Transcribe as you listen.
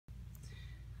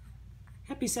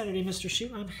Happy Saturday, Mr. Shu.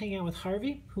 I'm hanging out with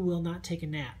Harvey, who will not take a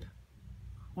nap.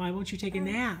 Why won't you take a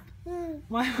nap?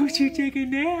 Why won't you take a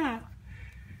nap?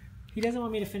 He doesn't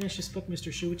want me to finish this book,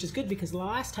 Mr. Shu, which is good because the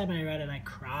last time I read it, I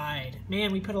cried.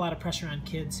 Man, we put a lot of pressure on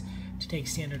kids to take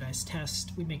standardized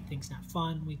tests. We make things not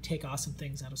fun. We take awesome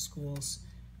things out of schools.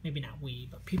 Maybe not we,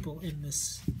 but people in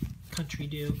this country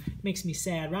do. It makes me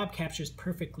sad. Rob captures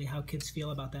perfectly how kids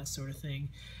feel about that sort of thing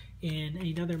in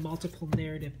another multiple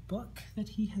narrative book that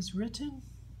he has written.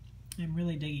 I'm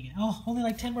really digging it. Oh, only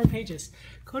like 10 more pages.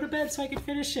 Go to bed so I can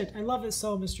finish it. I love it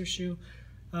so, Mr. Shu.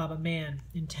 But man,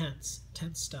 intense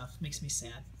stuff. Makes me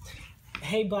sad.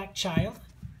 Hey Black Child.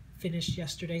 Finished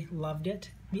yesterday. Loved it.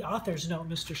 The author's note,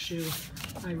 Mr. Shu.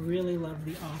 I really love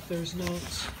the author's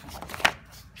note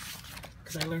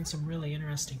because I learned some really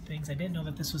interesting things. I didn't know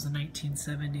that this was a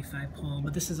 1975 poem,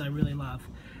 but this is I really love.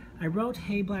 I wrote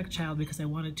Hey Black Child because I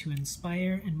wanted to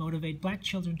inspire and motivate Black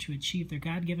children to achieve their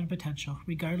God-given potential,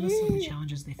 regardless of the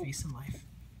challenges they face in life.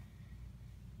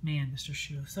 Man, Mr.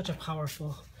 Shu, such a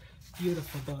powerful,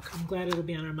 beautiful book. I'm glad it'll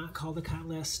be on our Mount Caldecott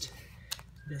list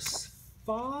this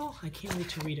fall. I can't wait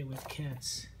to read it with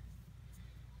kids.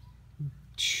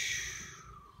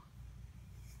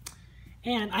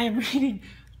 And I am reading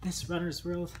This Runner's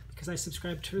World because I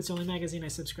subscribe to, it's the only magazine I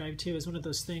subscribe to. It's one of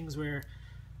those things where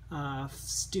a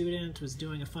student was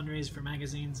doing a fundraiser for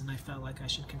magazines and I felt like I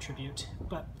should contribute.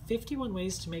 But 51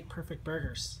 Ways to Make Perfect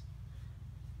Burgers.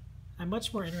 I'm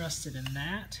much more interested in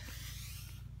that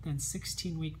than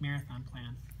 16-week marathon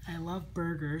plan. I love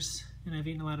burgers and I've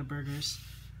eaten a lot of burgers.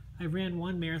 I ran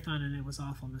one marathon and it was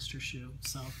awful, Mr. Shu.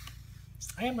 So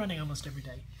I am running almost every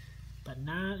day, but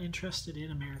not interested in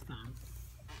a marathon.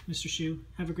 Mr. Shu,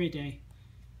 have a great day.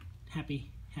 Happy,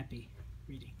 happy.